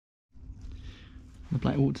the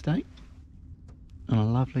blackwater today on a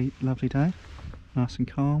lovely day, nice and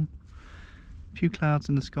calm. A few clouds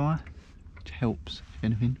in the sky, which helps if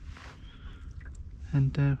anything,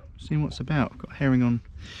 and seeing what's about. I've got herring on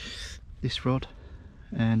this rod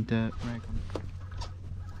and rag on.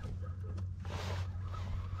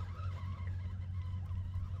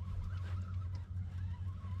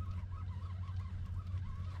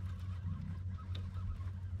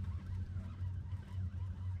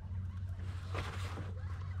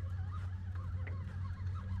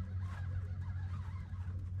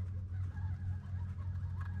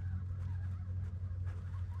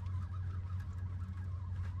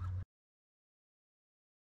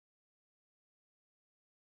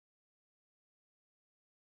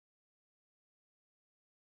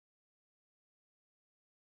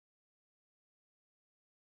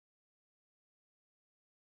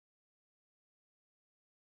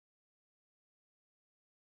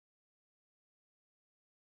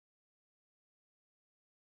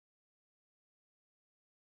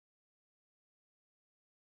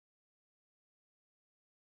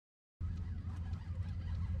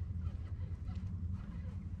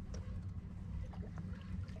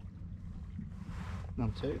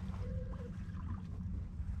 Number 2.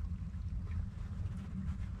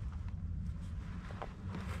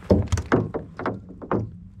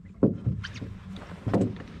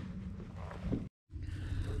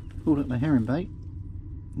 Pulled up my herring bait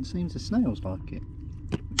and it seems the snails like it,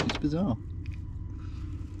 which is bizarre.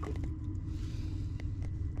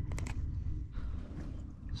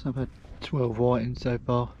 So I've had 12 whiting so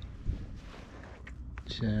far,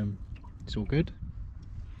 which it's all good.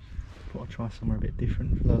 Thought I'd try somewhere a bit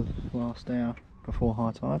different for the last hour before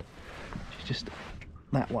high tide, which is just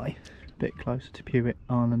that way, a bit closer to Pewit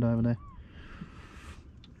Island over there,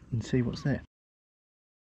 and see what's there.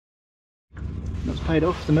 That's paid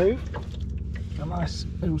off the move. A nice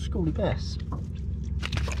little schooly bass,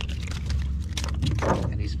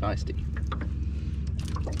 and he's feisty.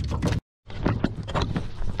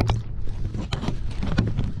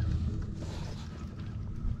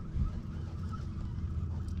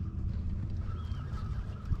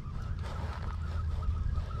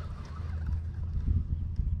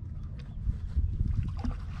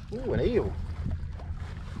 Ooh, an eel.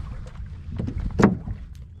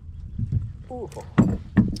 Ooh,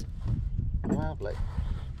 lovely.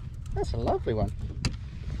 That's a lovely one.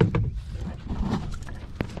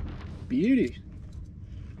 Beauty.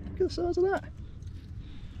 Look at the size of that.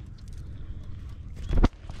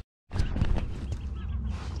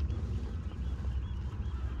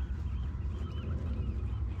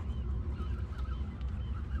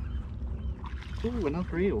 Ooh,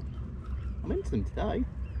 another eel. I'm into them today.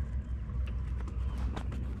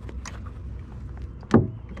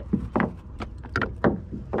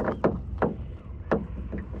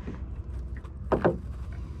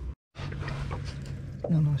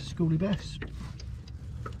 A nice schooly bass.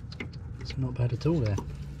 It's not bad at all there.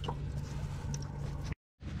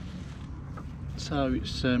 So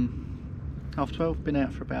it's 12:30, been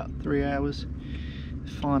out for about 3 hours.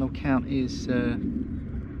 The final count is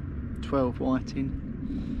 12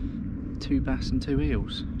 whiting, 2 bass and 2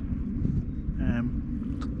 eels.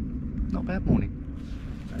 Not a bad morning.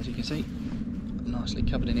 As you can see, nicely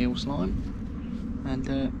covered in eel slime, and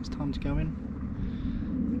it's time to go in,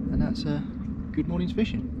 and that's good morning's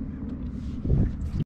fishing.